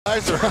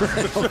Guys are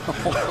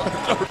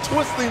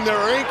twisting their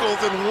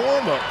ankles in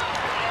warm-up.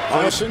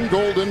 Arson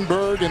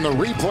Goldenberg in the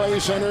replay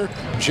center.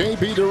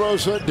 J.B.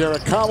 DeRosa,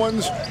 Derek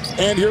Collins.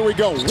 And here we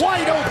go.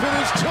 Wide open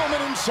is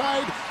Tillman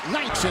inside.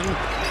 Knightson.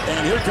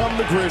 And here come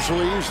the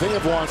Grizzlies. They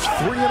have lost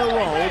 3 in a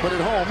row, but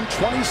at home,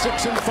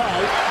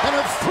 26-5. And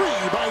a 3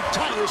 by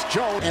Tyus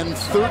Jones. And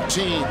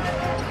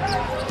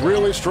 13.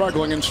 Really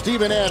struggling. And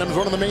Steven Adams,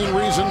 one of the main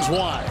reasons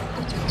why.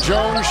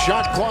 Jones,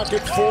 shot clock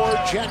at 4.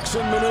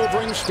 Jackson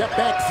maneuvering, step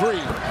back 3.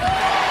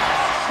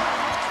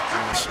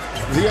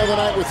 The other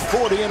night with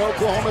 40 in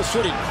Oklahoma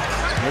City.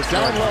 It's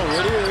down low.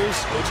 It is.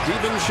 It's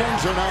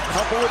DiVincenzo now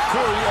couple with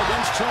Curry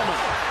against Tillman.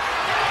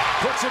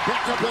 Puts it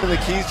back up. The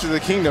keys to the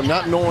kingdom,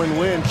 not knowing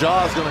when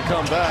Ja's going to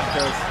come back.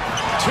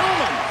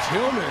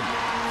 Tillman.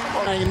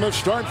 And the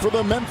start for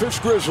the Memphis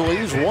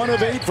Grizzlies. 1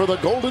 of 8 for the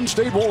Golden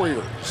State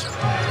Warriors.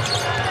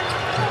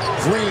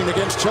 Green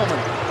against Tillman.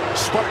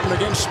 Spartan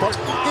against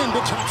Spartan. Into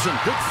Thompson.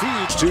 Good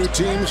feeds.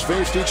 2 teams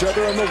faced each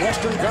other in the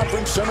Western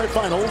Conference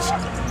semifinals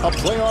a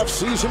playoff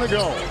season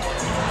ago.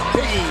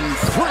 Bain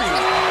 3.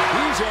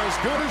 He's as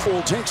good as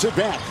Bull takes it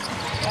back.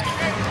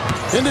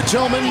 Into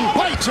Tillman.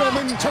 By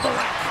Tillman to the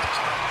rack.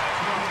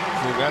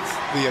 See, that's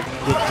the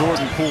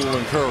Jordan Poole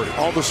and Curry.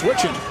 All the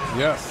switching.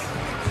 Yes.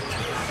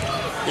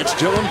 It's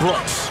Dylan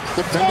Brooks.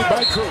 Defended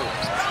by Curry.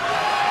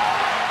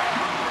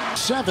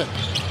 7.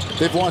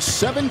 They've lost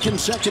 7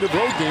 consecutive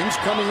road games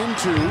coming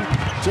into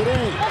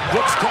today.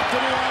 Brooks kept it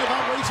alive,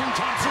 outracing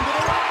Thompson to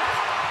the right.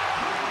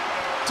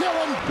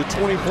 Dylan. The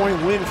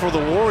 20-point win for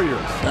the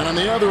Warriors. And on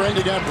the other end,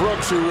 you got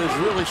Brooks, who is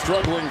really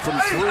struggling from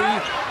 3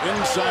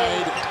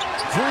 inside.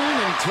 Green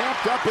and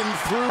tapped up and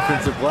through.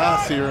 Offensive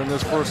glass here in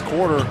this first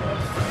quarter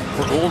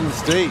for Golden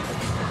State.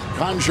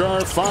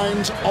 Conjar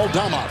finds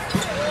Aldama.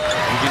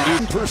 You can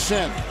do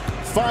percent.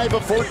 5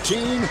 of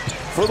 14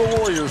 for the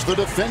Warriors, the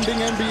defending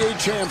NBA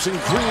champs, and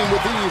Green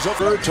with these.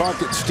 Third talk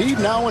at Steve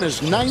now in his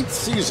 9th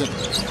season.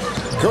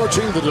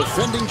 Coaching the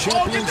defending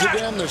champions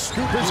again. The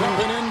scoop is up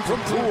and in from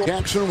Poole.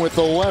 Jackson with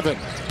 11.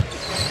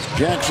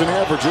 Jackson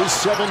averages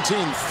 17.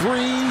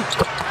 3.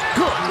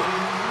 Good.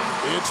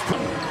 It's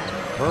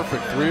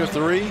perfect. 3 of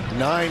 3.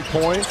 9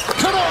 points.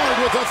 Kennard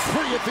with a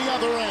 3 at the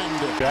other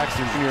end.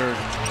 Jackson Jr.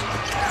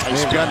 may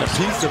have gotten a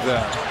piece of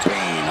that.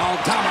 Bain,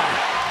 Aldama.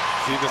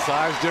 See the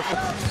size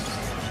difference?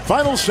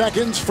 Final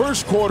seconds,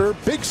 first quarter,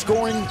 big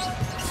scoring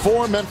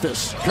for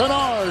Memphis.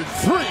 Kennard,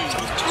 3.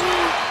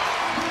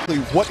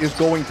 What is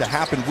going to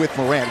happen with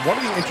Morant? One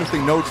of the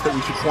interesting notes that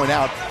we should point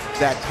out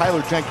that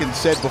Tyler Jenkins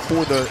said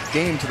before the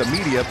game to the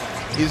media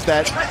is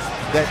that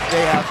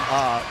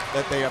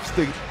they have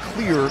stayed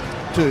clear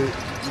to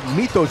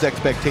meet those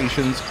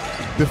expectations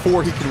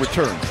before he can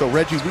return. So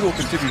Reggie, we will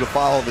continue to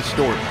follow this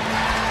story.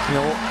 You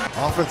know,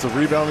 offensive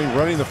rebounding,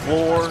 running the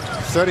floor,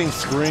 setting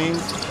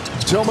screens.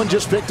 Tillman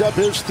just picked up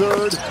his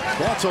 3rd.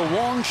 That's a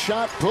long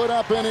shot put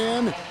up and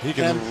in. He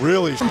can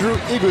really. Andrew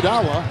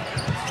Iguodala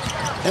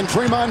and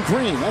Draymond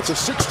Green. That's a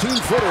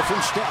 16-footer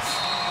from Steph.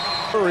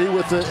 Curry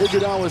with the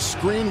Iguodala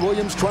screen.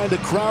 Williams trying to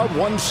crowd.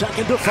 1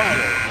 second to fire.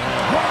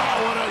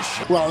 Wow, what a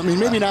shot. Well, I mean,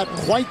 maybe not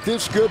quite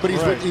this good, but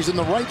he's in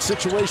the right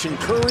situation.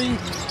 Curry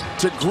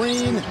to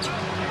Green.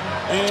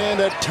 And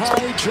a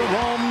tie.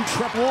 Jerome.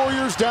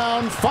 Warriors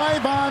down.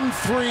 5 on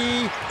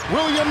 3.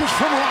 Williams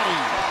from Roddy.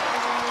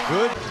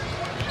 Good.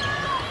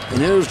 And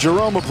here's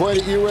Jerome, who played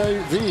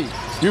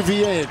at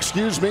UVA,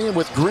 excuse me, and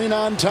with Green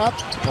on top.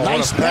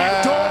 Nice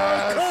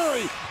backdoor,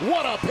 Curry.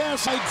 What a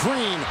pass by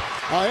Green.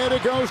 Ahead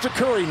it goes to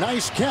Curry.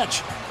 Nice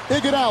catch.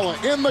 Iguodala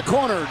in the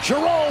corner.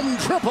 Jerome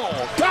triple.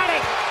 Got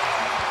it.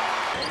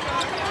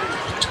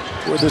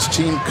 Where this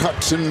team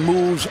cuts and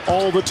moves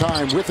all the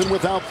time, with and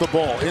without the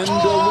ball. Into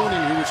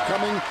Looney, who is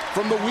coming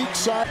from the weak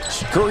side.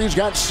 Curry's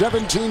got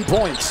 17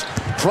 points.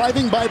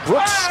 Driving by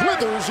Brooks,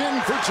 slithers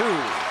in for 2.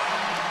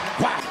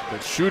 Wow.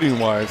 But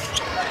shooting-wise.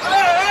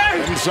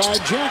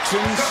 Inside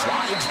Jackson,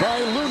 slides by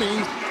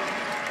Looney.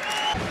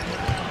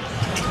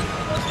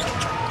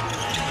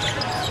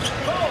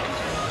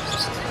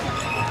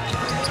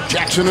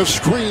 Jackson a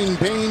screen,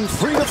 Bain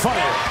 3 to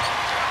fire.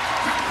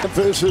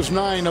 Memphis is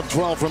 9 of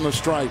 12 from the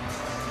stripe.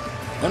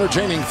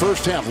 Entertaining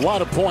first half, a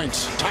lot of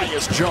points.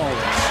 Tyus Jones.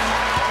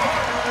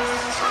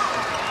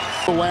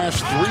 The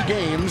last 3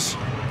 games.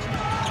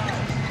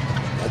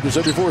 Like we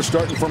said before,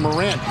 starting from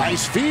Morant.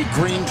 Nice feed.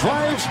 Green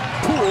drives.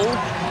 Poole.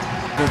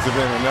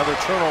 Another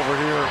turnover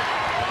here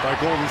by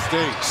Golden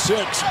State.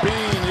 6.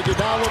 Bain.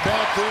 Iguodala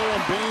back there,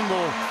 and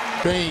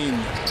Bain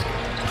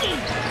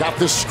got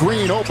the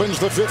screen. Opens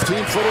the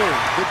 15-footer.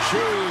 The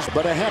Jays.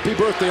 But a happy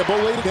birthday. A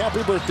belated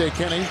happy birthday,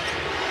 Kenny.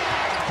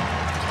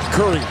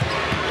 Curry.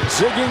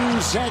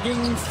 Zigging,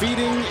 zagging,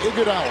 feeding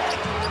Iguodala.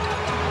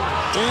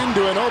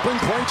 Into an open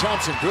Klay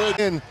Thompson. Good.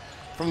 In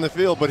from the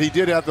field, but he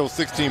did have those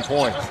 16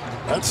 points.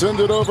 Let's send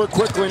it over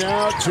quickly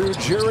now to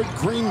Jared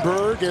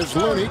Greenberg as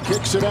Looney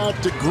kicks it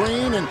out to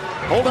Green. And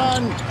hold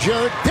on,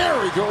 Jared.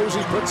 There he goes.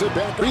 He puts it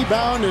back.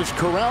 Rebound is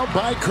corralled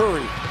by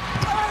Curry.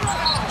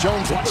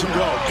 Jones lets him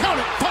go. Count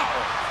it. Foul.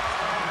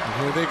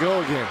 Here they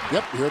go again.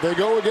 Yep, here they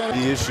go again.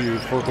 The issue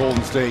for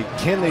Golden State,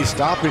 can they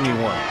stop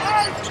anyone?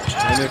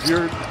 And if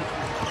you're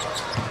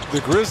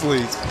the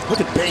Grizzlies.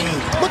 Look at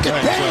Bane. Look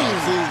at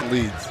Bane.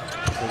 Leads.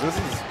 So this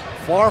is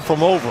far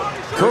from over.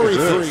 Curry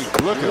three.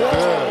 Look at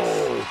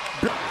this.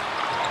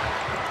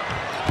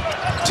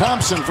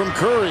 Thompson from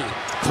Curry.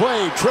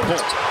 Clay triple.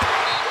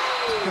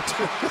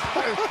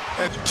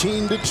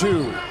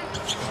 18-2.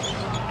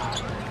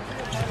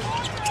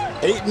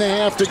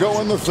 8.5 to go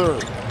in the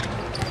third.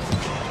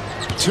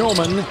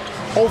 Tillman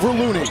over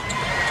Looney.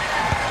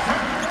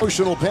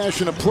 Emotional,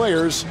 passionate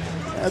players.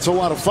 That's a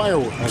lot of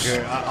fireworks.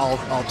 Okay,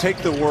 I'll take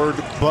the word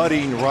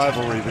budding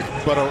rivalry,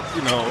 but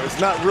you know, it's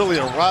not really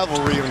a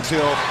rivalry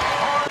until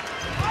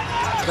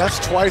that's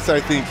twice I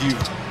think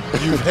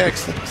you've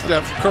hexed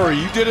Steph Curry.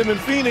 You did him in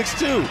Phoenix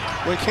too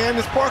when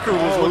Candace Parker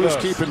was with us.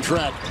 Keeping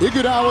track.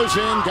 Iguodala's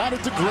in, got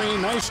it to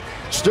Green. Nice.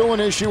 Still an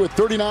issue at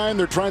 39.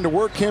 They're trying to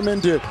work him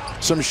into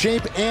some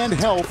shape and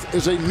health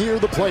as they near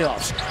the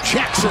playoffs.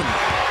 Jackson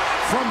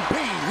from B.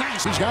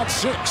 Nice. He's got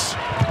 6.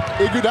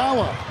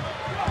 Iguodala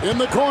in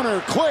the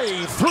corner.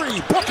 Clay,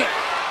 3. Bucket.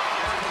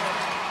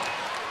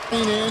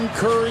 In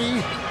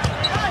Curry.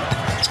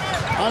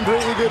 Andre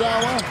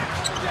Iguodala.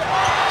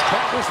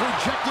 That was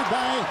rejected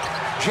by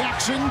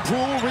Jackson.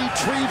 Poole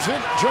retrieves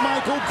it.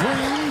 Jermichael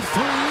Green,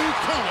 3.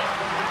 Count it.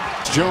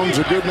 Jones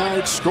a good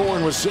night,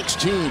 scoring with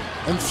 16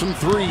 and some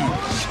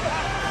threes.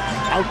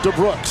 Out to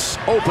Brooks.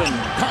 Open.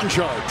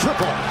 Conchar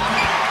triple.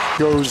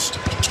 Goes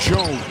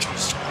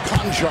Jones.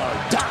 Conchar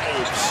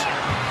dives.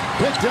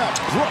 Picked up.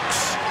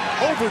 Brooks.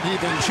 Over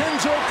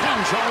DiVincenzo.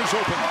 Conchar's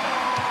open.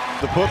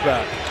 The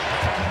putback.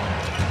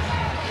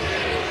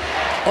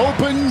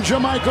 Open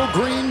Jermichael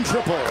Green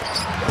triple.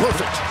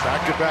 Perfect.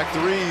 Back-to-back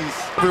threes.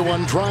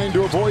 Everyone trying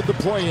to avoid the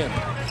play-in.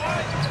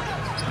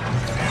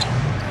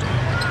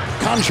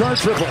 Conchar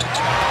triple.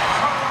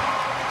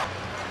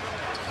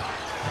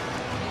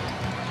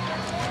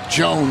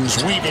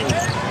 Jones weaving,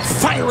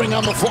 firing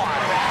on the fly.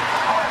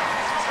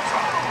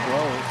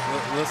 Well,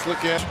 let's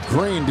look at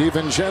Green,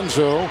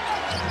 DiVincenzo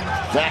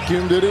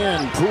vacuumed it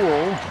in.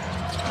 Poole.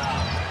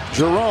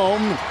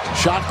 Jerome,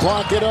 shot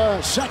clock at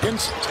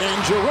seconds,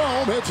 and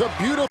Jerome hits a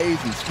beautiful.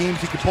 And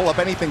schemes, he could pull up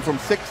anything from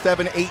 6,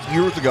 7, 8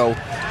 years ago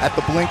at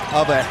the blink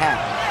of a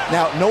hat.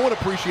 Now, no one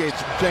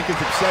appreciates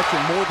Jenkins'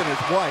 obsession more than his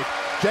wife.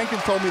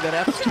 Jenkins told me that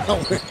after.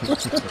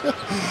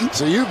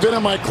 So you've been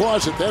in my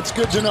closet. That's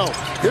good to know.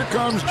 Here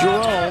comes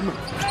Jerome.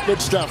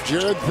 Good stuff,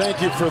 Jared.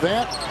 Thank you for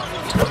that.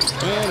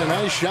 And a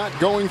nice shot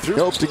going through.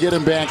 Hope to get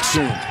him back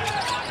soon.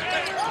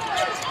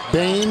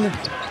 Bane.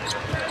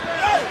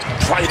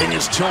 Fighting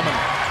is Tillman.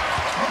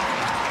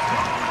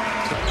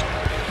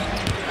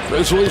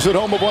 Grizzlies at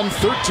home have won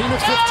 13 of 15.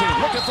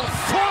 Look at the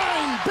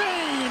flying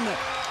Bane.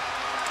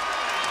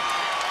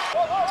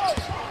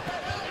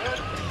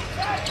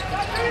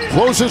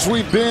 Closest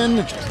we've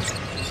been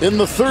in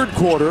the third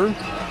quarter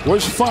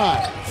was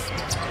 5.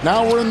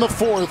 Now we're in the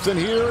fourth, and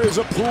here is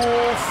a Poole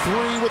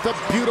 3 with a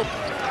beautiful.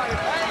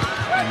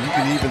 You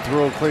can even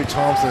throw Klay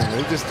Thompson.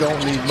 They just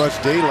don't need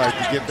much daylight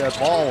to get that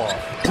ball off.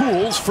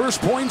 Poole's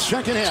first point,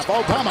 second half.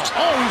 Obama.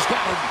 Oh, he's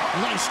got a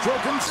nice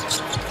stroke.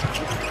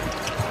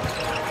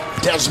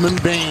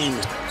 Desmond Bane.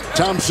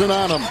 Thompson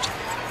on him.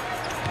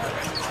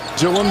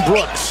 Dylan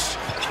Brooks.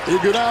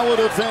 Iguodala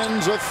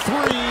defends a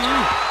 3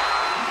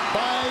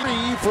 by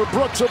 3 for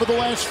Brooks over the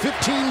last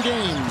 15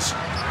 games.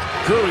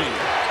 Curry.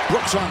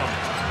 Brooks on him.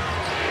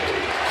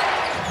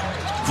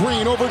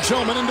 Green over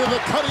Tillman into the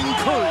cutting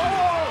Curry.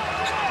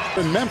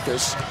 In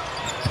Memphis.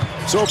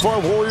 So far,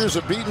 Warriors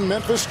have beaten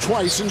Memphis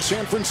twice in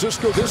San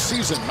Francisco this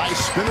season.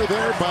 Nice spinner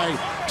there by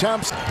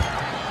Thompson.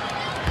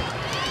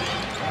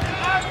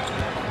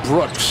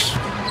 Brooks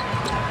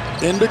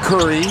into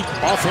Curry,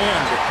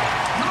 offhand.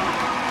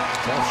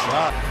 Tough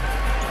shot.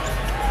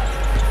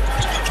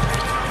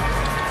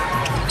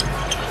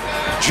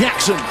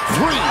 Jackson, 3.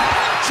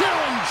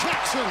 Jaren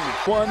Jackson,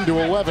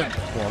 1-11.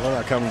 Well, they're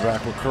not coming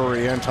back with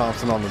Curry and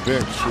Thompson on the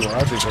bench. Sure,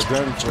 I think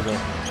they're done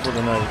for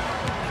the night.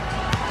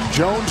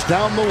 Jones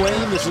down the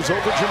lane. This is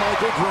over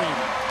Jermichael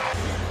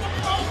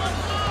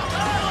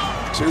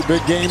Green. 2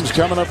 big games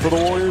coming up for the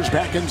Warriors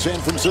back in San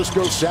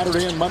Francisco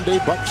Saturday and Monday.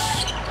 Bucks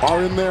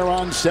are in there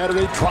on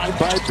Saturday. Tried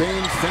by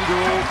Bane, finger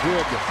roll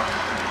good.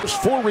 There's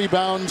 4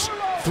 rebounds,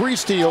 3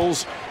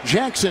 steals.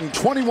 Jackson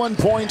 21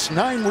 points,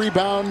 9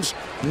 rebounds,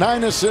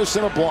 9 assists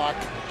and a block.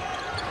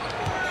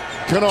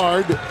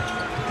 Kennard,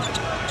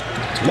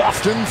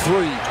 Lofton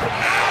 3.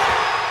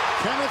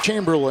 Kenneth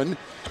Chamberlain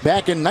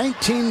back in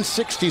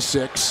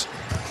 1966,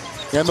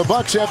 and the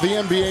Bucks have the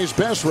NBA's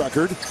best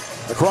record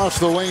across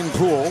the lane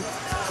pool.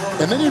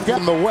 And then you've got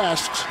in the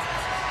West,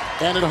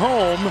 and at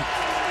home,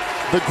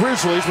 the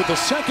Grizzlies with the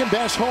second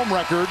best home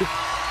record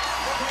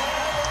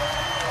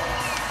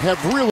have really